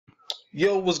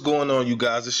Yo, what's going on, you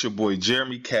guys? It's your boy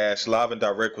Jeremy Cash, live and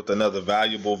direct with another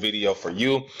valuable video for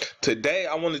you. Today,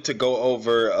 I wanted to go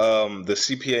over the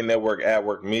CPA network,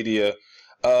 Adworkmedia.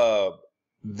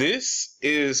 This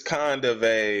is kind of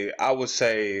a, I would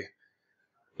say,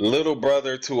 little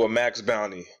brother to a Max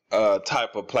Bounty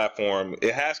type of platform.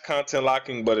 It has content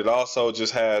locking, but it also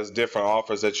just has different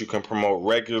offers that you can promote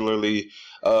regularly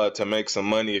to make some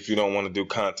money if you don't want to do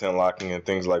content locking and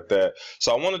things like that.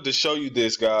 So I wanted to show you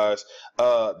this, guys,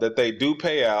 that they do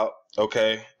pay out.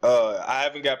 Okay, I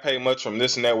haven't got paid much from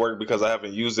this network because I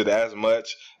haven't used it as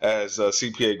much as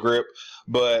CPA Grip,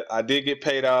 but I did get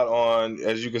paid out on,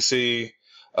 as you can see,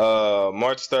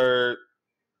 March 3rd.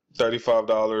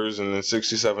 $35 and then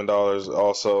 $67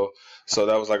 also. So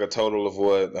that was like a total of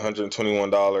what,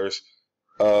 $121.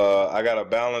 I got a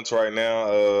balance right now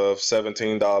of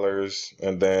 $17,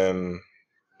 and then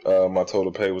my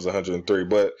total pay was $103.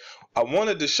 But I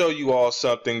wanted to show you all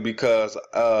something because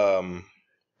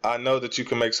I know that you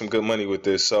can make some good money with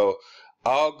this. So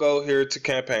I'll go here to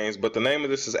campaigns, but the name of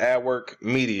this is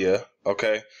Adworkmedia.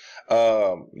 Okay.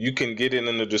 You can get it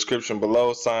in the description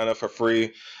below, sign up for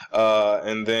free,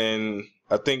 and then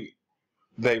I think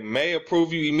they may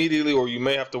approve you immediately, or you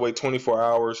may have to wait 24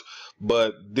 hours,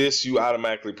 but this you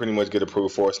automatically pretty much get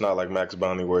approved for. It's not like Max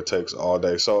Bounty where it takes all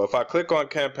day. So if I click on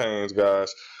campaigns,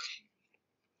 guys,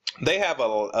 they have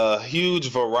a huge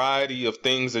variety of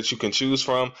things that you can choose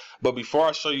from. But before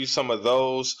I show you some of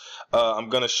those, I'm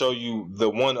going to show you the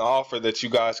one offer that you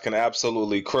guys can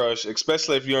absolutely crush,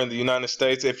 especially if you're in the United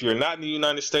States. If you're not in the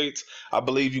United States, I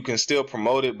believe you can still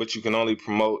promote it, but you can only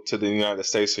promote to the United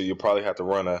States, so you'll probably have to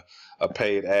run a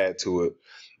paid ad to it.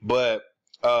 But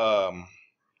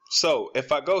so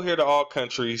if I go here to all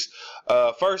countries,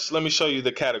 first let me show you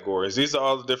the categories. These are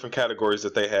all the different categories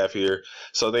that they have here.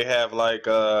 So they have like,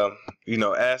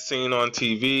 as seen on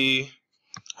TV.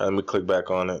 Let me click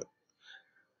back on it.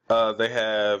 They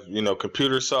have,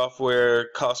 computer software,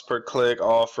 cost per click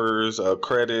offers,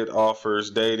 credit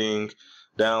offers, dating,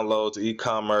 downloads,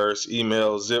 e-commerce,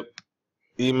 email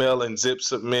and zip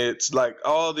submits, like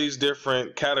all these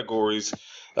different categories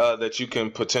that you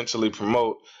can potentially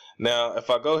promote. Now, if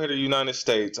I go here to United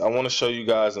States, I want to show you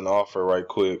guys an offer right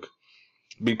quick,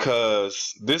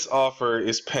 because this offer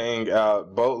is paying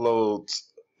out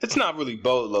boatloads. It's not really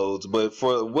boatloads, but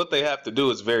for what they have to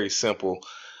do, it's very simple.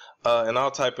 And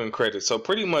I'll type in credit. So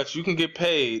pretty much you can get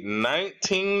paid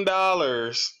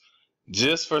 $19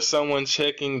 just for someone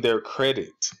checking their credit.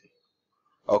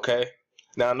 Okay.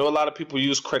 Now, I know a lot of people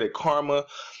use Credit Karma.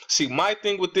 See, my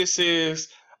thing with this is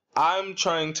I'm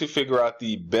trying to figure out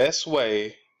the best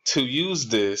way to use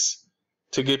this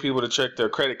to get people to check their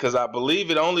credit, because I believe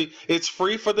it's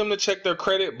free for them to check their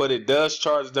credit, but it does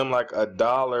charge them like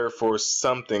 $1 for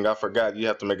something. I forgot. You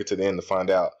have to make it to the end to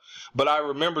find out. But I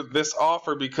remember this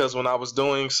offer because when I was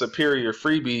doing Superior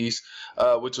Freebies,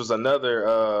 which was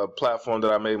another platform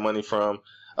that I made money from,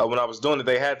 when I was doing it,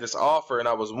 they had this offer, and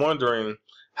I was wondering,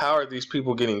 how are these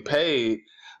people getting paid?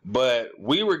 But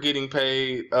we were getting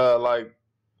paid I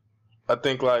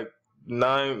think like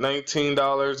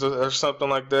 $19 or something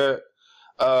like that.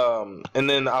 And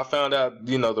then I found out,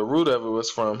 the root of it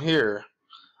was from here.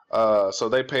 So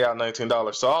they pay out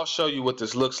 $19. So I'll show you what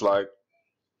this looks like.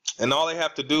 And all they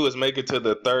have to do is make it to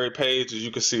the third page, as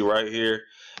you can see right here.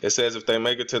 It says if they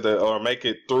make it make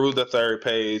it through the third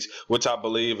page, which I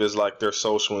believe is like their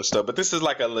social and stuff. But this is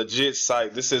like a legit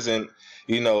site. This isn't,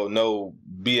 no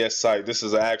BS site. This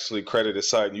is an actually credited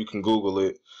site. You can Google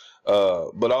it.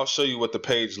 But I'll show you what the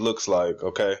page looks like.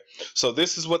 Okay, so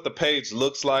this is what the page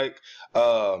looks like.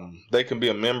 They can be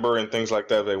a member and things like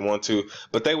that if they want to,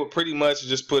 but they would pretty much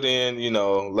just put in,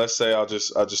 let's say I'll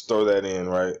just throw that in,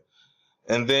 right?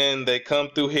 And then they come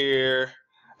through here,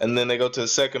 and then they go to the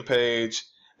second page,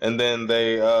 and then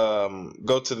they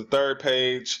go to the third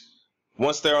page.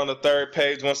 Once they're on the third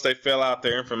page, once they fill out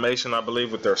their information, I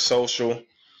believe with their social,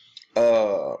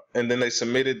 and then they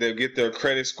submit it, they'll get their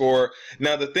credit score.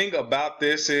 Now, the thing about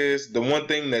this is, the one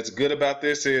thing that's good about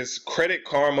this is Credit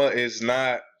Karma is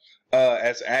not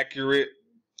as accurate,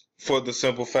 for the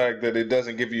simple fact that it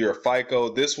doesn't give you your FICO.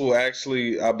 This will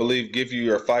actually, I believe, give you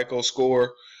your FICO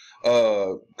score.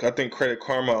 I think Credit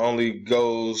Karma only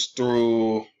goes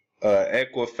through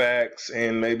Equifax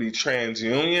and maybe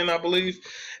TransUnion, I believe,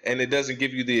 and it doesn't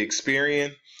give you the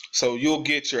Experian. So you'll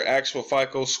get your actual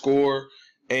FICO score,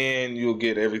 and you'll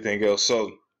get everything else.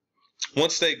 So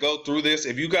once they go through this,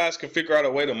 if you guys can figure out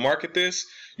a way to market this,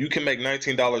 you can make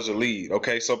 $19 a lead.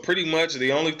 Okay, so pretty much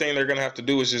the only thing they're gonna have to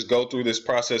do is just go through this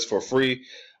process for free,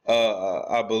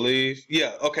 I believe.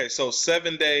 Yeah, okay, so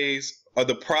 7 days of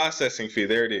the processing fee,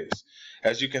 there it is.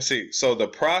 as you can see. So the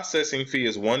processing fee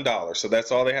is $1. So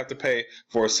that's all they have to pay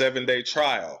for a 7-day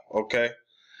trial. Okay.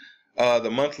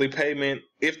 The monthly payment,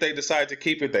 if they decide to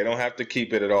keep it, they don't have to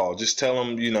keep it at all. Just tell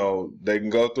them, you know, they can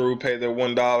go through, pay their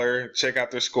 $1, check out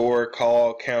their score,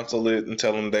 call, cancel it, and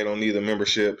tell them they don't need a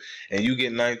membership. And you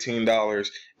get $19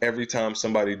 every time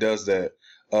somebody does that.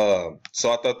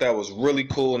 So I thought that was really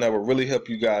cool, and that would really help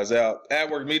you guys out.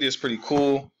 Adworkmedia is pretty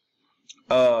cool.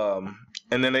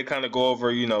 And then they kind of go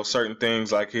over, you know, certain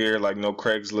things like here, like no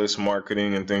Craigslist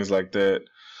marketing and things like that.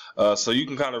 So you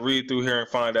can kind of read through here and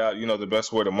find out, you know, the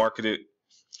best way to market it.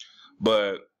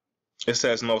 But it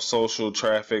says no social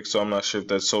traffic, so I'm not sure if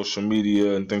that's social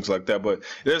media and things like that. But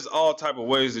there's all type of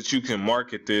ways that you can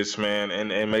market this, man,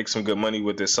 and make some good money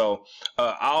with it. So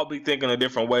I'll be thinking of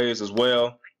different ways as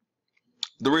well.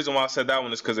 The reason why I said that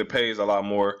one is because it pays a lot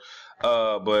more.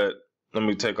 But let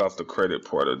me take off the credit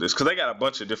part of this, because they got a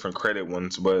bunch of different credit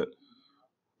ones, but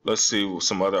let's see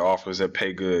some other offers that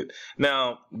pay good.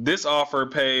 Now, this offer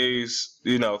pays,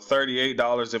 you know,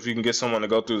 $38 if you can get someone to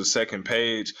go through the second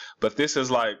page, but this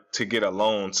is like to get a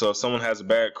loan. So if someone has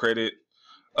bad credit,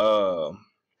 I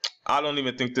don't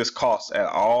even think this costs at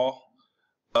all.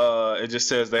 It just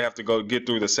says they have to go get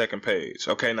through the second page.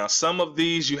 Okay, now some of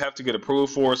these you have to get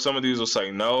approved for. Some of these will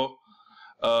say no.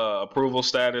 Approval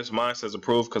status, mine says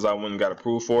approved because I wouldn't got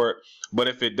approved for it. But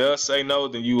if it does say no,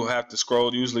 then you have to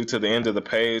scroll usually to the end of the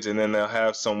page, and then they'll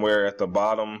have somewhere at the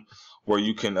bottom where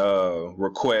you can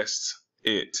request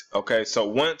it. Okay, so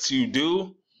once you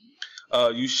do,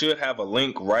 you should have a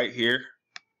link right here,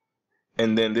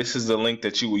 and then this is the link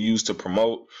that you will use to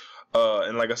promote.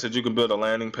 And like I said, you can build a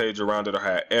landing page around it or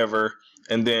however.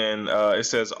 And then it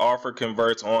says offer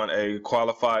converts on a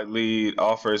qualified lead.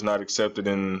 Offer is not accepted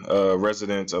in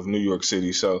residents of New York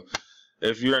City. So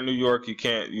if you're in New York, you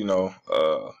can't, you know,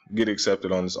 get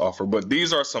accepted on this offer. But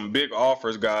these are some big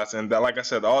offers, guys. And that, like I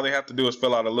said, all they have to do is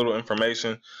fill out a little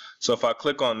information. So if I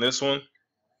click on this one,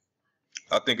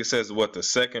 I think it says what, the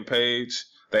second page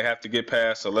they have to get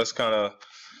past. So let's kind of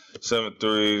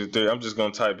 733. I'm just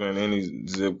gonna type in any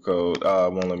zip code. It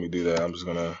won't let me do that. I'm just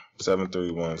gonna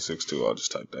 73162. I'll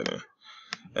just type that in.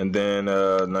 And then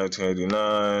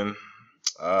 1989.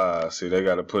 See, they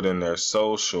got to put in their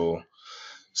social.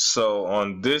 So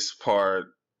on this part,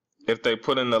 if they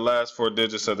put in the last 4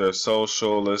 digits of their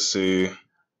social, let's see,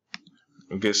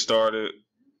 get started.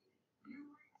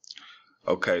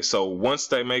 Okay, so once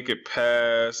they make it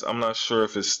past, I'm not sure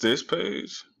if it's this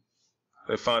page.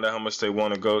 They find out how much they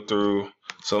want to go through.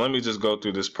 So let me just go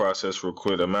through this process real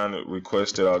quick. Amount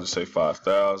requested, I'll just say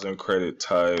 5,000. Credit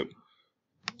type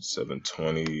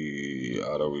 720.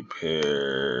 Auto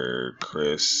repair.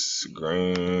 Chris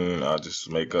Green. I'll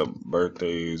just make up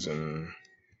birthdays and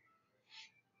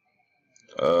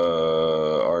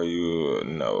are you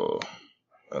no.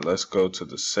 And let's go to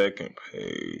the second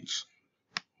page.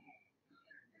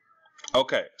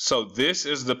 Okay, so this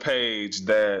is the page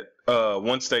that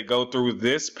once they go through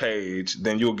this page,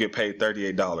 then you'll get paid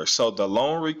 $38. So the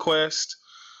loan request,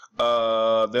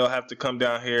 they'll have to come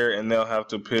down here and they'll have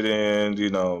to put in, you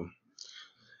know,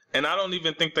 and I don't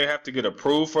even think they have to get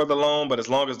approved for the loan, but as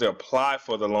long as they apply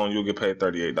for the loan, you'll get paid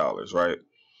 $38, right?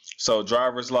 So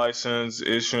driver's license,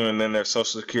 issue, and then their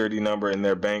social security number and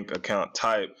their bank account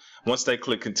type. Once they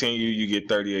click continue, you get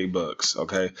 $38,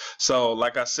 okay? So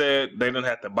like I said, they didn't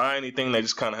have to buy anything. They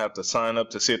just kind of have to sign up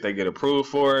to see if they get approved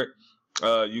for it.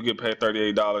 You get paid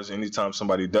 $38 anytime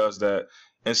somebody does that.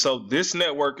 And so this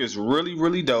network is really,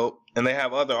 really dope. And they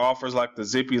have other offers like the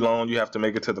Zippy loan. You have to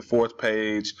make it to the 4th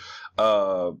page.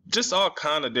 Just all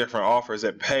kind of different offers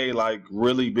that pay like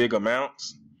really big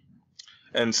amounts.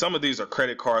 And some of these are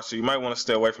credit cards, so you might want to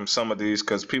stay away from some of these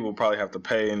because people probably have to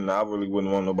pay, and I really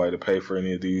wouldn't want nobody to pay for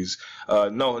any of these.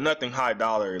 No, nothing high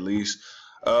dollar at least.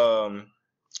 So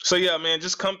yeah, man,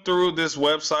 just come through this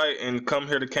website and come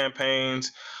here to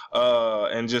campaigns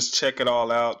and just check it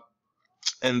all out.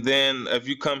 And then if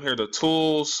you come here to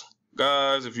tools,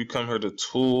 guys, if you come here to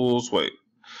tools, wait,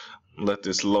 let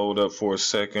this load up for a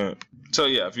second. So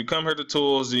yeah, if you come here to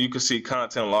tools, you can see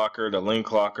content locker, the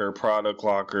link locker, product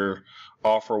locker,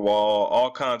 offer wall,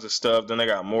 all kinds of stuff. Then they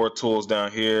got more tools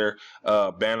down here,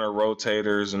 banner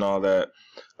rotators and all that.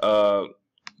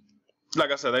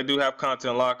 Like I said, they do have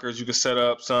content lockers. You can set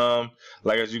up some.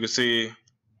 Like as you can see,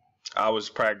 I was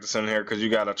practicing here because you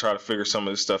got to try to figure some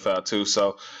of this stuff out too.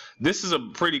 So this is a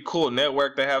pretty cool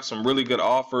network. They have some really good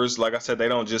offers. Like I said, they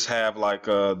don't just have like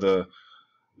the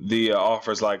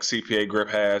offers like CPA Grip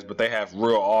has, but they have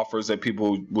real offers that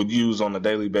people would use on a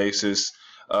daily basis.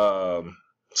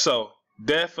 So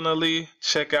definitely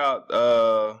check out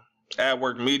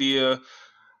Adworkmedia,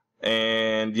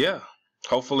 and yeah,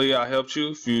 hopefully I helped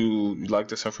you. If you like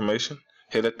this information,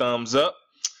 hit a thumbs up.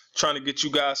 Trying to get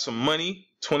you guys some money.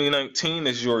 2019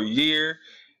 is your year,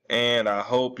 and I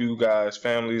hope you guys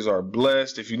families are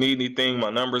blessed. If you need anything, my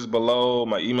number's below,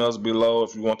 my email's below.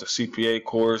 If you want the CPA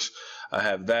course, I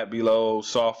have that below,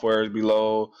 software is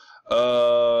below,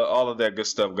 all of that good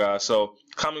stuff, guys. So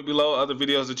comment below other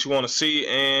videos that you want to see,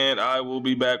 and I will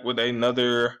be back with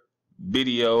another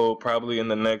video probably in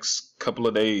the next couple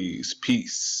of days.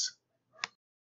 Peace.